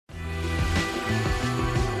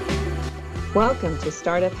Welcome to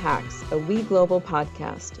Startup Hacks, a We Global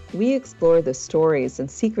podcast. We explore the stories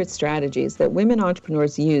and secret strategies that women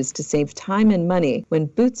entrepreneurs use to save time and money when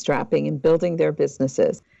bootstrapping and building their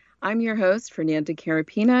businesses. I'm your host, Fernanda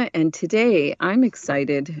Carapina, and today I'm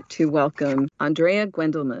excited to welcome Andrea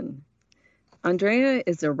Guendelman. Andrea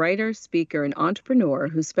is a writer, speaker, and entrepreneur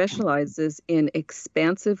who specializes in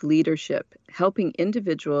expansive leadership, helping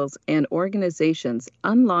individuals and organizations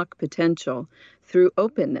unlock potential through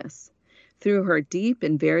openness. Through her deep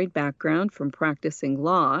and varied background from practicing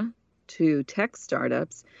law to tech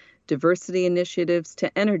startups, diversity initiatives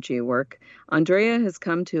to energy work, Andrea has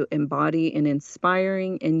come to embody an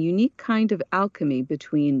inspiring and unique kind of alchemy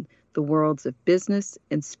between the worlds of business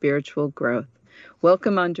and spiritual growth.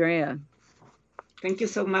 Welcome, Andrea. Thank you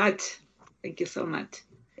so much. Thank you so much.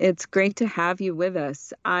 It's great to have you with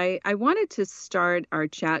us. I wanted to start our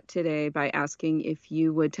chat today by asking if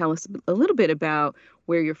you would tell us a little bit about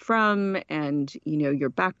where you're from and, your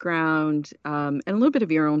background and a little bit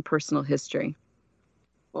of your own personal history.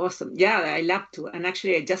 Awesome. Yeah, I love to. And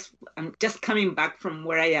actually, I'm just coming back from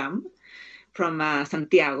where I am, from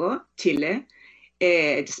Santiago, Chile.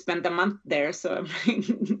 I just spent a month there, so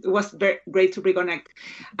it was very great to reconnect.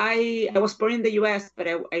 I was born in the U.S., but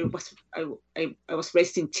I was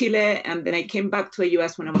raised in Chile, and then I came back to the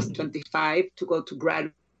U.S. when I was 25 to go to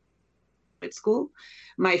graduate school.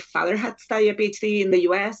 My father had studied a PhD in the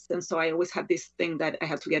U.S., and so I always had this thing that I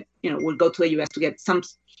had to get, would go to the U.S. to get some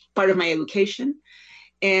part of my education,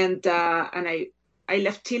 and I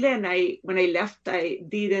left Chile, and when I left, I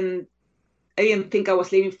didn't think I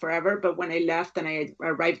was living forever, but when I left and I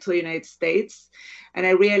arrived to the United States, and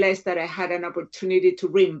I realized that I had an opportunity to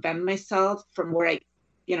reinvent myself from where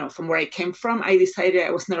I came from, I decided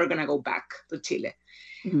I was never going to go back to Chile.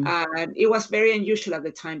 Mm-hmm. And it was very unusual at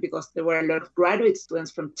the time because there were a lot of graduate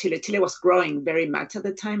students from Chile. Chile was growing very much at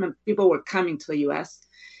the time, and people were coming to the US,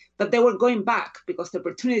 but they were going back because the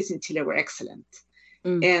opportunities in Chile were excellent.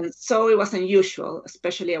 And so it was unusual,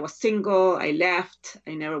 especially I was single, I left,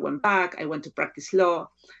 I never went back, I went to practice law.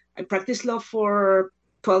 I practiced law for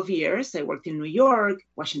 12 years. I worked in New York,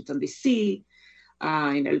 Washington, D.C.,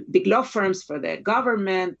 big law firms for the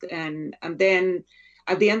government. And then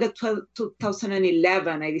at the end of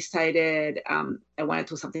 2011, I decided I wanted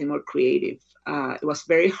to do something more creative. It was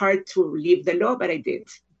very hard to leave the law, but I did.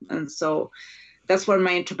 And so that's where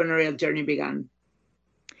my entrepreneurial journey began.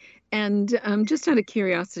 And just out of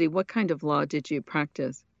curiosity, what kind of law did you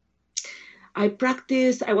practice? I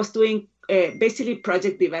was doing basically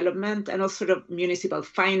project development and also sort of municipal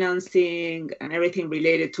financing and everything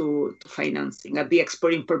related to financing. At the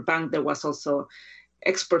Export-Import Bank, there was also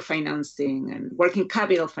export financing and working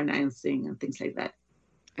capital financing and things like that.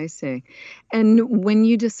 I see. And when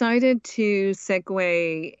you decided to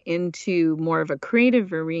segue into more of a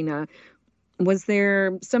creative arena, was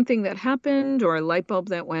there something that happened or a light bulb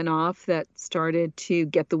that went off that started to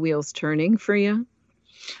get the wheels turning for you?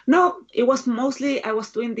 No, it was mostly I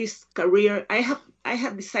was doing this career. I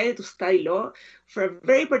had decided to study law for a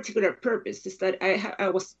very particular purpose. Is that I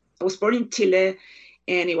was born in Chile,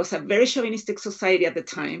 and it was a very chauvinistic society at the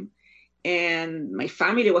time, and my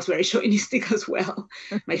family was very chauvinistic as well.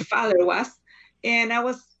 My father was, and I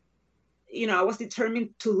was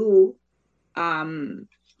determined to do.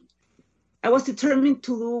 I was determined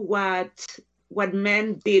to do what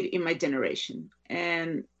men did in my generation.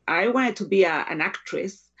 And I wanted to be an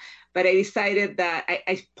actress, but I decided that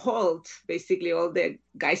I polled basically all the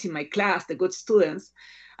guys in my class, the good students,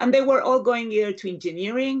 and they were all going either to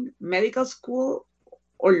engineering, medical school,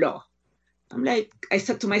 or law. I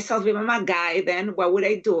said to myself, if I'm a guy, then what would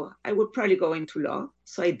I do? I would probably go into law.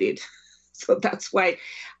 So I did. So that's why.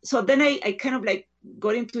 So then I kind of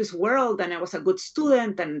got into this world, and I was a good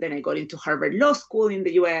student, and then I got into Harvard Law School in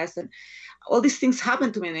the US, and all these things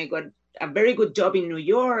happened to me, and I got a very good job in New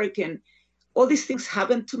York, and all these things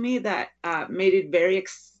happened to me that made it very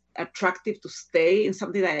attractive to stay in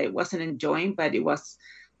something that I wasn't enjoying, but it was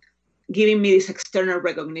giving me this external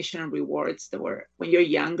recognition and rewards that were, when you're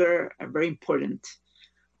younger, are very important.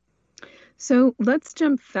 So let's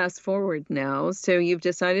jump fast forward now. So you've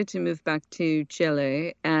decided to move back to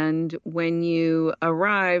Chile, and when you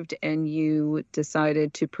arrived and you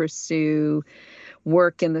decided to pursue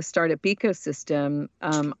work in the startup ecosystem,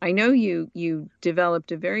 I know you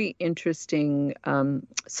developed a very interesting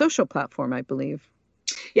social platform, I believe.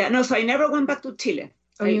 Yeah, no, so I never went back to Chile.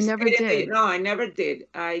 Oh, you never did? No, I never did.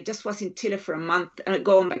 I just was in Chile for a month and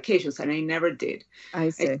go on vacations, and I never did. I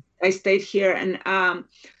see. I stayed here, and the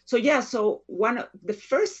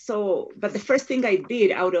first thing I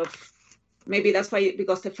did out of, maybe that's why,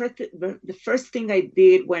 because the first thing I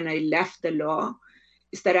did when I left the law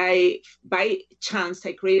is that by chance,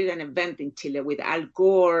 I created an event in Chile with Al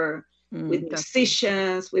Gore, with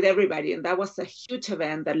musicians, with everybody. And that was a huge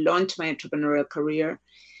event that launched my entrepreneurial career.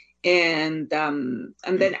 And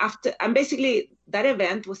then after, and basically that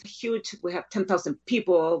event was huge. We have 10,000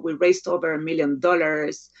 people. We raised over $1 million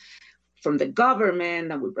from the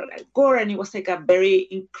government, and we brought Al Gore, and it was like a very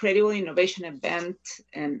incredible innovation event.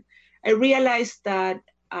 And I realized that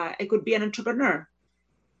I could be an entrepreneur.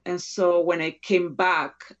 And so when I came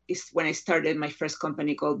back is when I started my first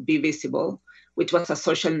company called Be Visible, which was a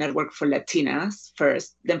social network for Latinas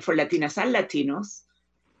first, then for Latinas and Latinos.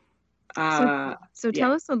 So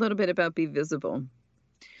tell us a little bit about Be Visible.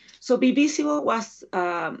 So Be Visible was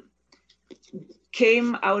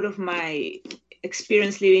came out of my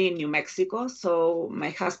experience living in New Mexico. So my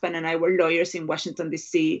husband and I were lawyers in Washington,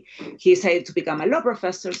 D.C. He decided to become a law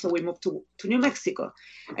professor, so we moved to New Mexico.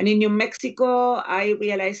 And in New Mexico, I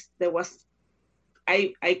realized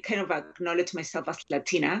I kind of acknowledged myself as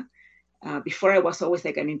Latina. Before I was always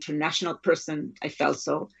like an international person, I felt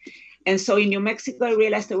so. And so in New Mexico, I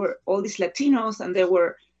realized there were all these Latinos, and they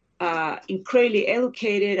were incredibly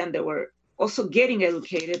educated, and they were also getting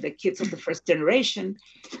educated, the kids of the first generation,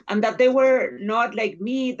 and that they were not like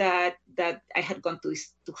me, that I had gone to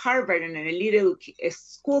Harvard and an elite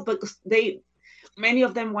school, because many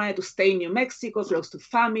of them wanted to stay in New Mexico, close to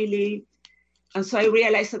family. And so I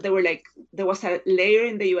realized that there was a layer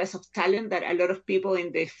in the US of talent that a lot of people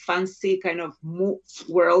in the fancy kind of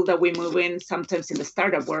world that we move in, sometimes in the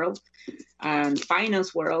startup world and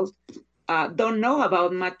finance world, don't know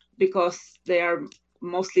about much, because they are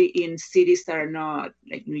mostly in cities that are not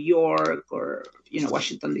like New York or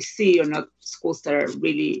Washington, D.C., or not schools that are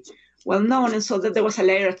really well known. And so that there was a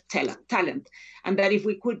layer of talent, and that if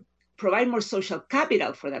we could provide more social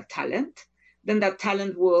capital for that talent, then that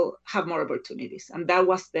talent will have more opportunities. And that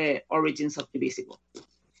was the origins of Be Visible.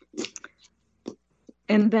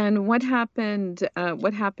 And then what happened?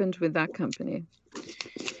 What happened with that company?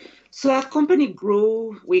 So that company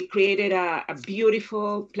grew. We created a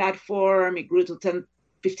beautiful platform. It grew to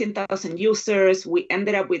 15,000 users. We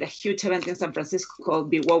ended up with a huge event in San Francisco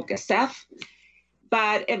called Be Woke SF.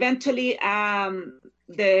 But eventually,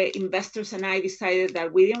 the investors and I decided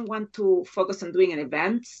that we didn't want to focus on doing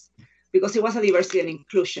events, because it was a diversity and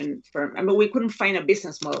inclusion firm. I mean, we couldn't find a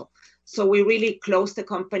business model. So we really closed the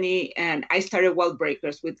company, and I started Wall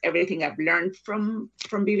Breakers with everything I've learned from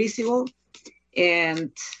Be Visible,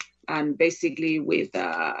 and basically with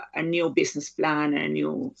a new business plan and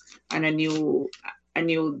a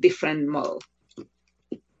new different model.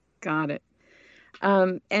 Got it.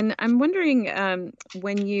 And I'm wondering,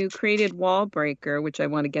 when you created Wall Breaker, which I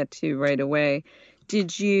want to get to right away,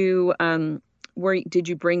 did you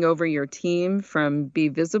bring over your team from Be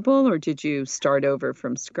Visible, or did you start over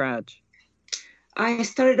from scratch? I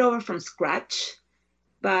started over from scratch,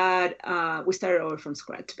 but we started over from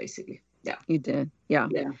scratch, basically. Yeah. You did. Yeah.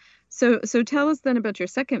 Yeah. So tell us then about your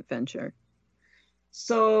second venture.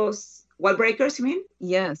 So Wall Breakers, you mean?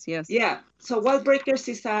 Yes. Yeah. So Wall Breakers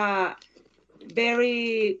is a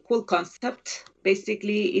very cool concept.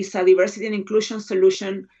 Basically, it's a diversity and inclusion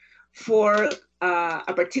solution for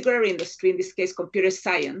a particular industry, in this case, computer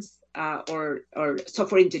science or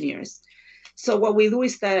software engineers. So what we do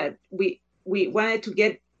is that we wanted to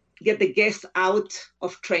get the guests out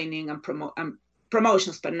of training and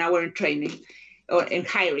promotions, but now we're in training or in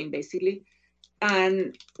hiring, basically.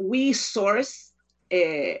 And we source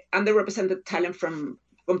underrepresented talent from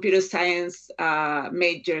computer science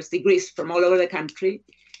majors, degrees from all over the country.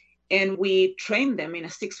 And we train them in a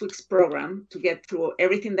 6-week program to get through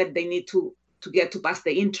everything that they need to get to pass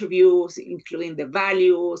the interviews, including the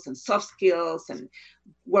values and soft skills and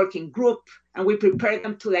working group. And we prepare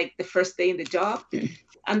them to like the first day in the job.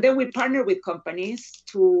 And then we partner with companies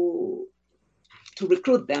to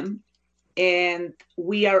recruit them. And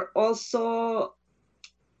we are also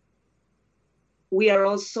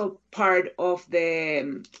part of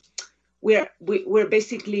the, we're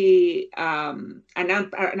basically an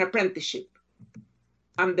apprenticeship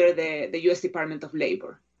under the U.S. Department of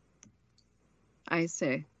Labor. I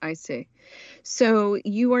see. So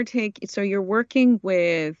you're working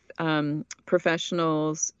with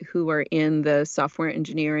professionals who are in the software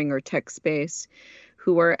engineering or tech space,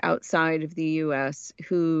 who are outside of the U.S.,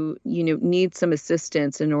 who need some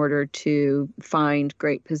assistance in order to find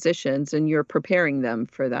great positions, and you're preparing them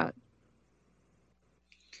for that.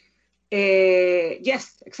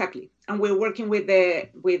 Yes, exactly. And we're working with the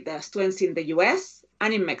students in the U.S.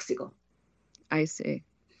 and in Mexico. I see.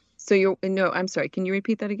 So I'm sorry, can you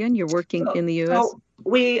repeat that again? You're working in the U.S.? So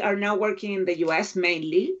we are now working in the U.S.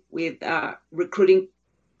 mainly with recruiting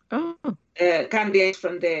Oh, candidates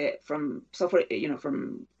from software,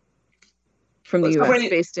 from the U.S.,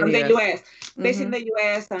 based in from the the U.S. US, based in the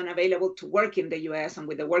US and available to work in the US and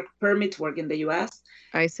with the work permit to work in the US.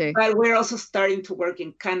 I see. But we're also starting to work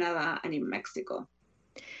in Canada and in Mexico.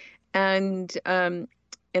 And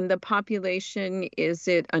the population, is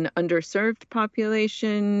it an underserved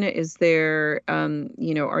population? Is there,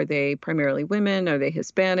 are they primarily women? Are they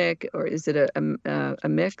Hispanic? Or is it a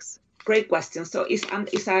mix? Great question. So it's an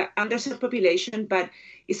underserved population, but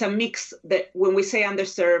it's a mix. That when we say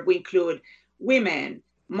underserved, we include women,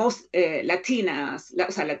 most Latinas,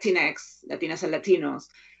 Latinx, Latinas and Latinos,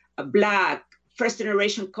 Black, first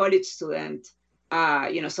generation college student,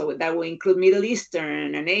 so that will include Middle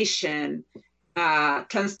Eastern and Asian,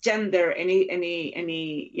 transgender, any,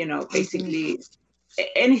 basically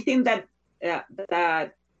anything that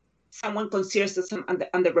someone considers as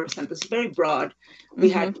underrepresented. It's very broad. We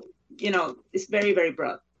had, it's very, very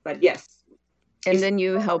broad, but yes. And then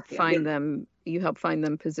you help find them. You help find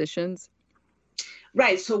them positions.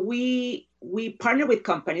 Right. So we partner with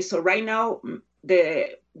companies. So right now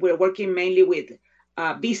we're working mainly with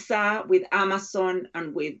Visa, with Amazon,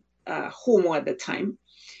 and with Humo at the time.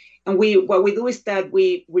 And what we do is that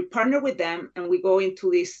we partner with them and we go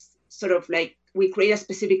into this sort of like, we create a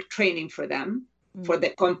specific training for them, for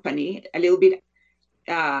the company, a little bit,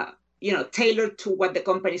 tailored to what the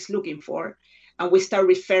company is looking for. And we start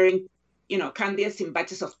referring, candidates in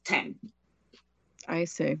batches of 10. I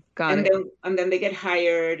see. Got it. And then they get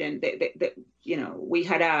hired, and we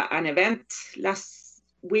had an event last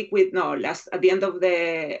week at the end of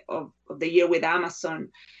the year with Amazon,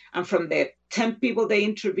 and from the 10 people they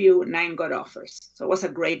interviewed, 9 got offers. So it was a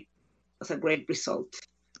great result.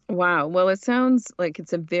 Wow. Well, it sounds like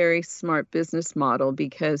it's a very smart business model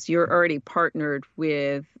because you're already partnered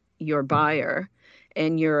with your buyer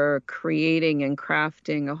and you're creating and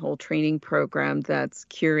crafting a whole training program that's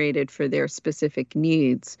curated for their specific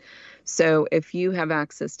needs. So if you have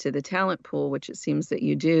access to the talent pool, which it seems that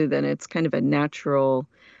you do, then it's kind of a natural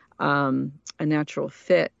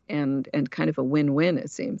fit and kind of a win-win, it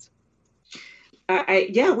seems.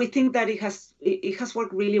 We think that it has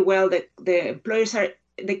worked really well. That the employers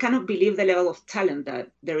they cannot believe the level of talent that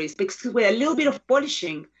there is, because with a little bit of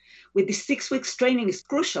polishing, with the 6 weeks training is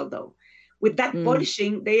crucial though. With that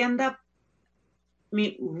polishing, they end up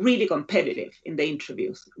really competitive in the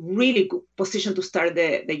interviews, really good position to start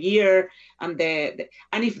the year. And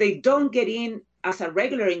if they don't get in as a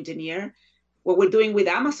regular engineer, what we're doing with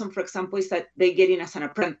Amazon, for example, is that they get in as an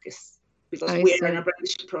apprentice, because we're an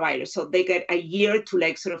apprenticeship provider. So they get a year to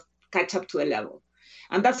like sort of catch up to a level.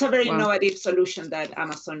 And that's a very innovative solution that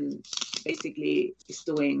Amazon basically is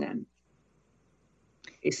doing, and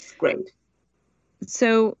it's great.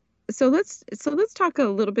 So let's talk a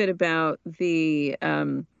little bit about the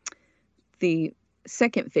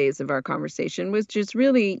second phase of our conversation, which is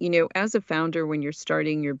really, as a founder, when you're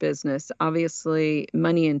starting your business, obviously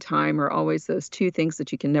money and time are always those two things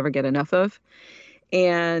that you can never get enough of.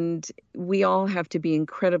 And we all have to be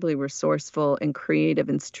incredibly resourceful and creative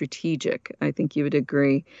and strategic. I think you would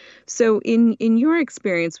agree. So in your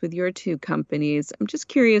experience with your two companies, I'm just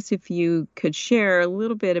curious if you could share a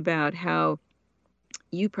little bit about how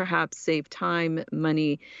you perhaps saved time,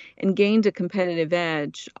 money, and gained a competitive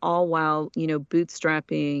edge, all while,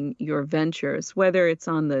 bootstrapping your ventures, whether it's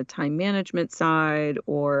on the time management side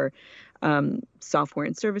or software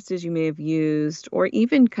and services you may have used, or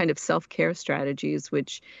even kind of self-care strategies,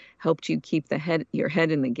 which helped you keep your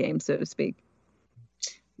head in the game, so to speak.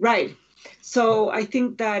 Right. So I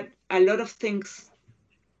think that I do a lot of things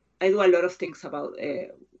about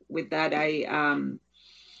with that. I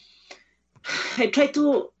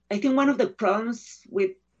think one of the problems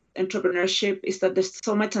with entrepreneurship is that there's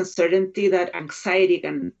so much uncertainty that anxiety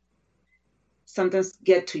can sometimes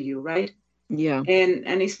get to you, right? Yeah.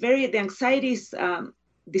 And it's the anxiety is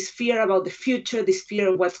this fear about the future, this fear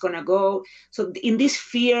of what's going to go. So in this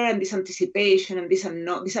fear and this anticipation and this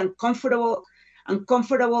uncomfortable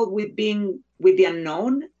with being with the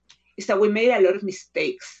unknown, is that we made a lot of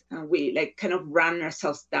mistakes and we like kind of ran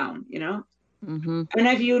ourselves down, Mm-hmm. And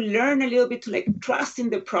if you learn a little bit to like trust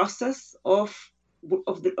in the process of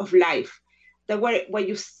life, that where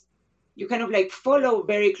you kind of like follow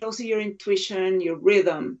very closely your intuition, your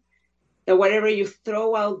rhythm, that whatever you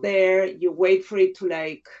throw out there, you wait for it to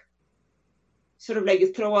like, sort of like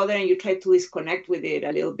you throw out there and you try to disconnect with it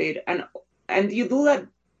a little bit. And you do that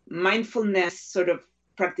mindfulness sort of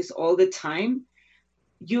practice all the time,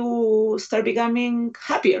 you start becoming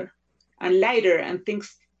happier and lighter, and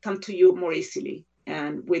things come to you more easily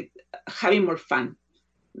and with having more fun.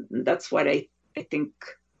 That's what I think.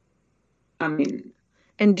 I mean,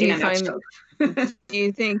 And do in you a find, nutshell. do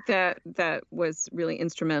you think that that was really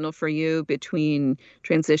instrumental for you between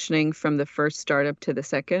transitioning from the first startup to the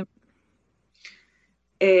second?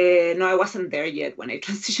 No, I wasn't there yet when I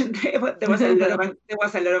transitioned. There was a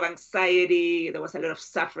lot of anxiety. There was a lot of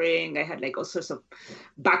suffering. I had like all sorts of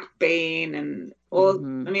back pain and all.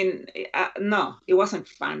 Hmm. I mean, no, it wasn't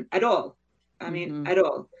fun at all. I mean, Hmm. at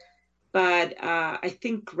all. But I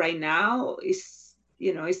think right now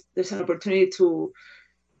there's an opportunity to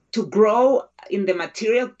grow in the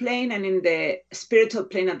material plane and in the spiritual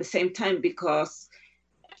plane at the same time, because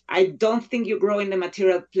I don't think you grow in the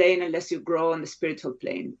material plane unless you grow on the spiritual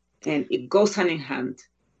plane, and it goes hand in hand.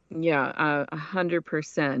 Yeah,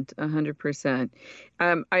 100%, 100%.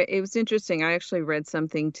 It was interesting. I actually read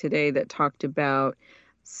something today that talked about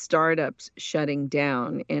startups shutting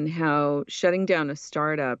down and how shutting down a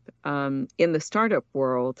startup in the startup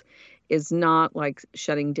world is not like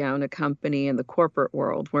shutting down a company in the corporate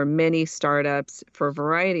world, where many startups, for a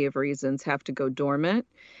variety of reasons, have to go dormant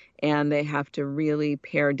and they have to really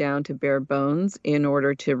pare down to bare bones in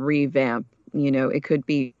order to revamp. It could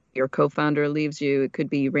be your co-founder leaves you, it could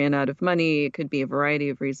be you ran out of money, it could be a variety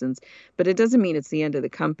of reasons, but it doesn't mean it's the end of the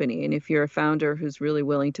company. And if you're a founder who's really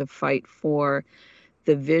willing to fight for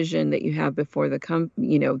the vision that you have before that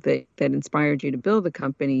inspired you to build the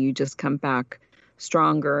company, you just come back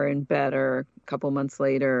stronger and better a couple months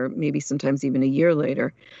later, maybe sometimes even a year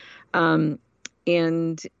later. Um,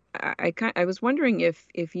 and I was wondering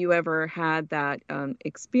if you ever had that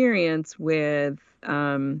experience with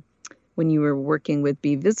when you were working with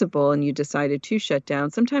Be Visible and you decided to shut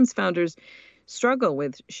down. Sometimes founders struggle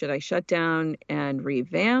with, should I shut down and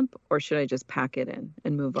revamp, or should I just pack it in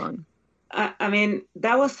and move on? I mean,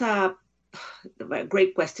 that was a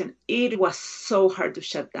great question. It was so hard to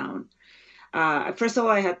shut down. First of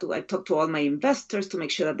all, I talked to all my investors to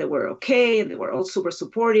make sure that they were okay, and they were all super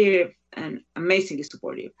supportive and amazingly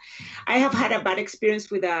supportive. I have had a bad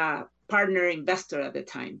experience with a partner investor at the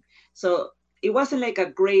time, so it wasn't like a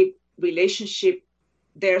great relationship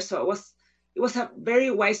there. So it was a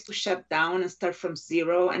very wise to shut down and start from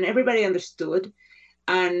zero, and everybody understood.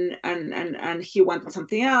 And he wanted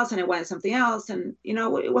something else, and I wanted something else, and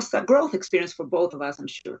it was a growth experience for both of us, I'm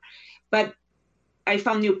sure. But I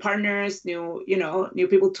found new partners, new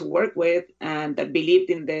people to work with, and that believed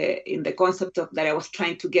in the concept of that I was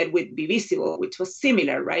trying to get with Be Visible, which was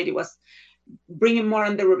similar, right? It was bringing more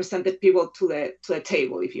underrepresented people to the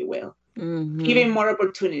table, if you will, giving more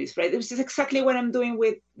opportunities, right? This is exactly what I'm doing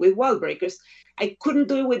with Wall Breakers. I couldn't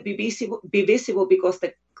do it with Be Visible because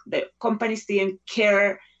the companies didn't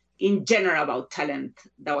care in general about talent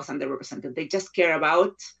that was underrepresented. They just care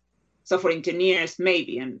about software engineers,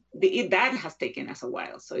 maybe, and that has taken us a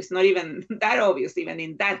while. So it's not even that obvious, even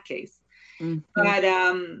in that case. But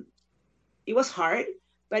it was hard.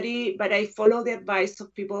 But I followed the advice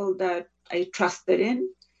of people that I trusted in,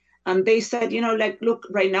 and they said, like, look,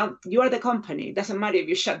 right now you are the company. It doesn't matter if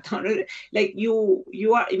you shut down. Like you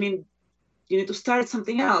are. I mean, you need to start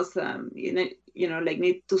something else. Like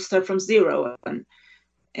need to start from zero.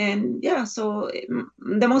 And yeah, so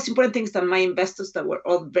the most important thing is that my investors that were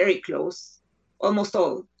all very close, almost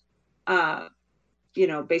all,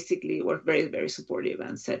 basically were very, very supportive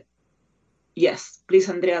and said, yes, please,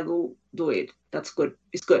 Andrea, do it. That's good.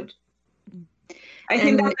 It's good. I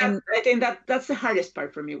think that's the hardest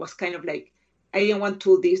part for me, was kind of like, I didn't want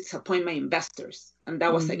to disappoint my investors. And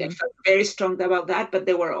that was like, I felt very strong about that, but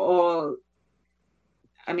they were all,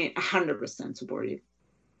 100% supportive.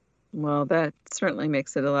 Well, that certainly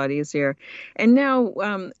makes it a lot easier. And now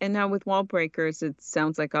with Wall Breakers, it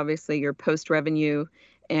sounds like obviously you're post-revenue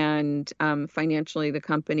and financially the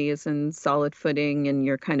company is in solid footing and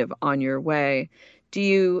you're kind of on your way. Do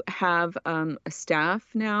you have a staff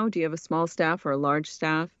now? Do you have a small staff or a large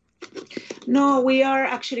staff? No, we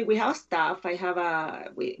have staff. We have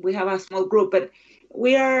a small group, but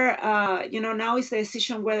we are, now is the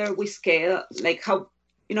decision whether we scale, like how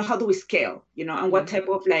do we scale, and what type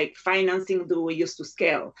of like financing do we use to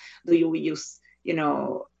scale? Do we use,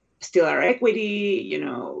 still our equity,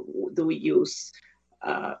 do we use,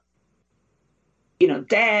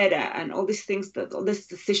 debt, and all these things, all these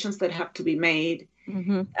decisions that have to be made.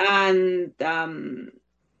 And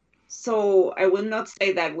so I will not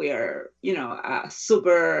say that we are,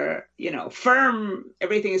 super, firm.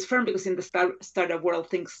 Everything is firm, because in the startup world,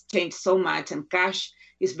 things change so much, and cash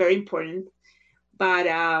is very important. But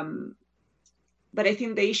I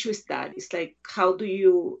think the issue is that it's like, how do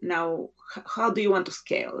you want to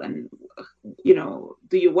scale, and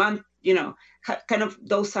do you want, kind of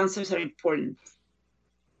those answers are important.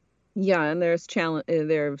 Yeah, and there's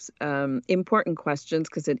important questions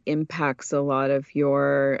because it impacts a lot of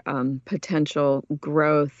your potential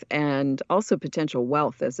growth and also potential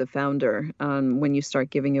wealth as a founder when you start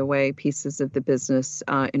giving away pieces of the business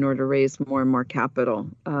in order to raise more and more capital.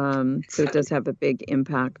 So it does Exactly. have a big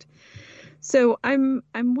impact. So I'm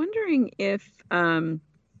wondering if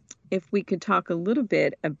we could talk a little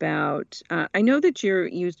bit about, I know that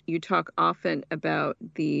you talk often about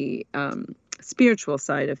the spiritual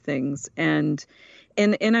side of things, and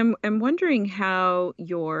I'm wondering how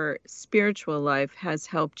your spiritual life has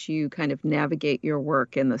helped you kind of navigate your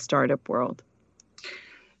work in the startup world.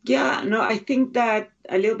 Yeah, no, I think that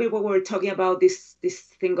a little bit what we were talking about, this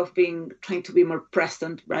thing of being trying to be more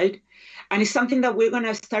present, right? And it's something that we're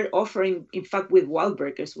gonna start offering. In fact, with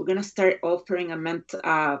Wildbreakers, we're gonna start offering a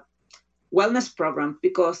wellness program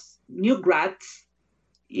because new grads,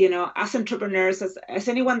 as entrepreneurs, as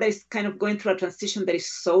anyone that is kind of going through a transition that is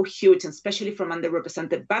so huge, and especially from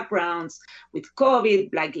underrepresented backgrounds with COVID,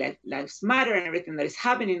 Black Lives Matter, and everything that is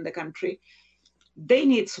happening in the country, they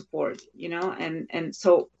need support, and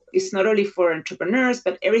so it's not only for entrepreneurs,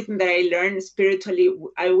 but everything that I learn spiritually,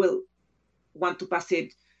 I will want to pass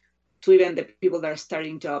it to even the people that are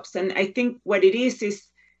starting jobs. And I think what it is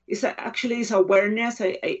actually is awareness.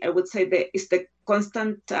 I would say that it's the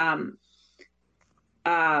constant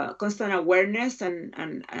awareness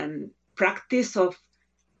and practice of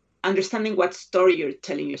understanding what story you're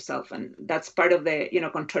telling yourself, and that's part of the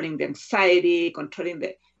controlling the anxiety, controlling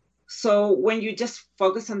the so when you just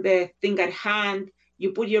focus on the thing at hand,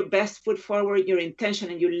 you put your best foot forward, your intention,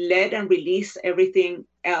 and you let and release everything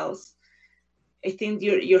else. I think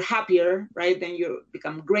you're happier, right? Then you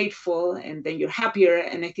become grateful, and then you're happier.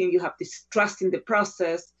 And I think you have this trust in the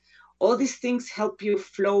process. All these things help you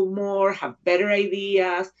flow more, have better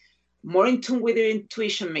ideas, more in tune with your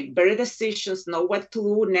intuition, make better decisions, know what to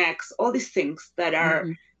do next. All these things that are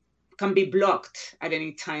Mm-hmm. can be blocked at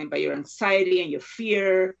any time by your anxiety and your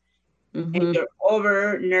fear and Mm-hmm. your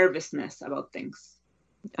over nervousness about things.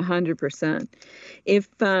 100%. If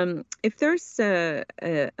there's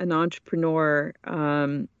an entrepreneur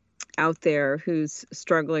out there who's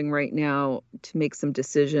struggling right now to make some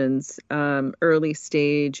decisions, early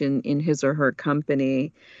stage in his or her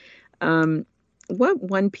company, um, what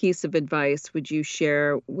one piece of advice would you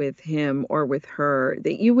share with him or with her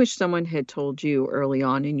that you wish someone had told you early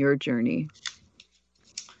on in your journey?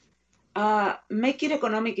 Make it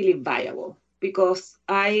economically viable, because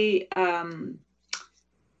I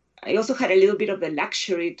also had a little bit of the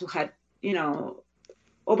luxury to have,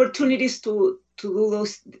 opportunities to do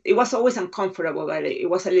those. It was always uncomfortable, but it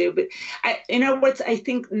was a little bit. In other words, I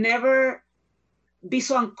think never be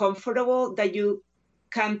so uncomfortable that you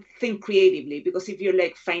can't think creatively. Because if you're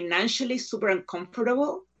like financially super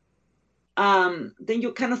uncomfortable, then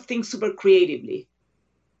you cannot think super creatively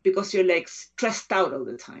because you're like stressed out all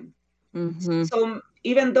the time. Mm-hmm. So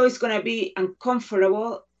even though it's going to be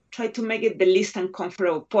uncomfortable, try to make it the least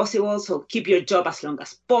uncomfortable possible. So keep your job as long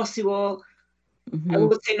as possible. I Mm-hmm.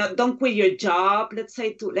 would say, no, don't quit your job. Let's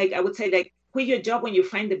say I would say, like, quit your job when you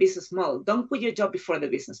find the business model. Don't quit your job before the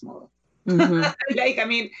business model. Mm-hmm. I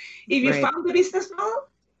mean, if you Right. found the business model,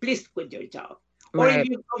 please quit your job. Or Right. if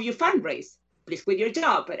you fundraise, please quit your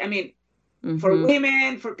job. But I mean, for Mm-hmm.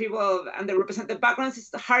 women, for people of underrepresented backgrounds,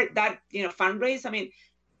 it's hard that, fundraise. I mean,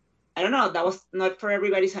 I don't know, that was not for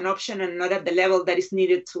everybody's an option, and not at the level that is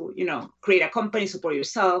needed to, create a company, support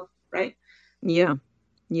yourself, right? Yeah.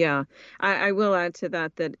 Yeah. I will add to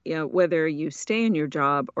that that, whether you stay in your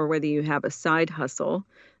job or whether you have a side hustle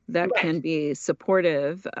that Right. can be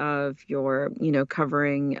supportive of your,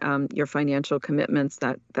 covering your financial commitments,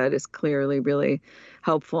 that is clearly really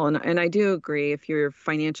helpful. And I do agree if you're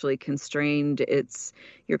financially constrained,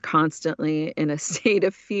 you're constantly in a state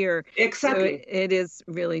of fear. So Exactly. it is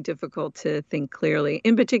really difficult to think clearly,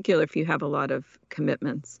 in particular if you have a lot of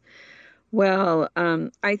commitments. Well,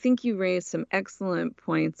 I think you raised some excellent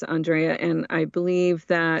points, Andrea, and I believe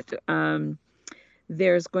that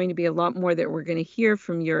there's going to be a lot more that we're going to hear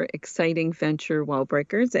from your exciting venture,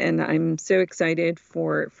 Wallbreakers, and I'm so excited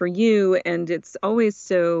for you. And it's always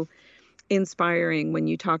so inspiring when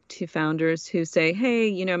you talk to founders who say,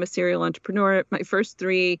 "Hey, I'm a serial entrepreneur. My first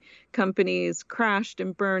three companies crashed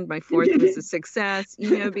and burned. My fourth was a success,"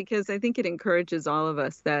 because I think it encourages all of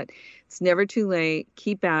us that it's never too late.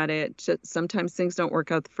 Keep at it. Sometimes things don't work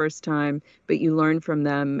out the first time, but you learn from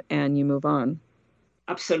them and you move on.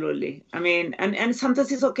 Absolutely. I mean, and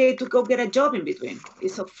sometimes it's okay to go get a job in between.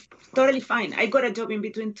 It's totally fine. I got a job in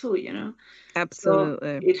between too. So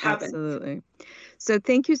Absolutely. it happens. Absolutely. So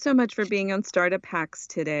thank you so much for being on Startup Hacks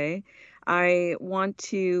today. I want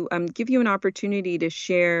to give you an opportunity to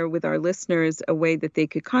share with our listeners a way that they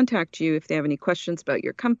could contact you if they have any questions about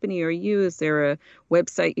your company or you. Is there a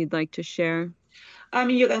website you'd like to share?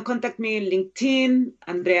 You can contact me on LinkedIn,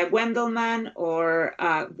 Andrea Guendelman, or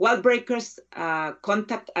Wallbreakers,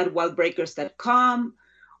 contact@wallbreakers.com,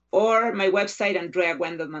 or my website,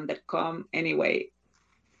 andreaguendelman.com. Anyway,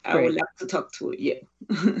 I would love to talk to you.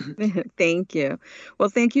 Thank you. Well,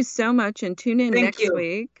 thank you so much, and tune in next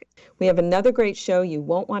week. We have another great show you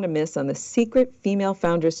won't want to miss on the secret female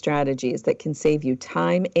founder strategies that can save you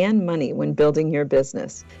time and money when building your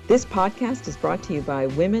business. This podcast is brought to you by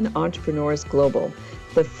Women Entrepreneurs Global,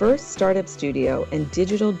 the first startup studio and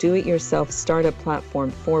digital do-it-yourself startup platform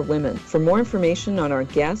for women. For more information on our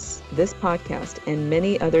guests, this podcast, and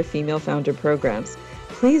many other female founder programs,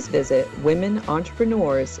 please visit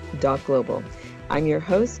womenentrepreneurs.global. I'm your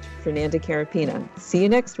host, Fernanda Carapina. See you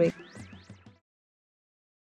next week.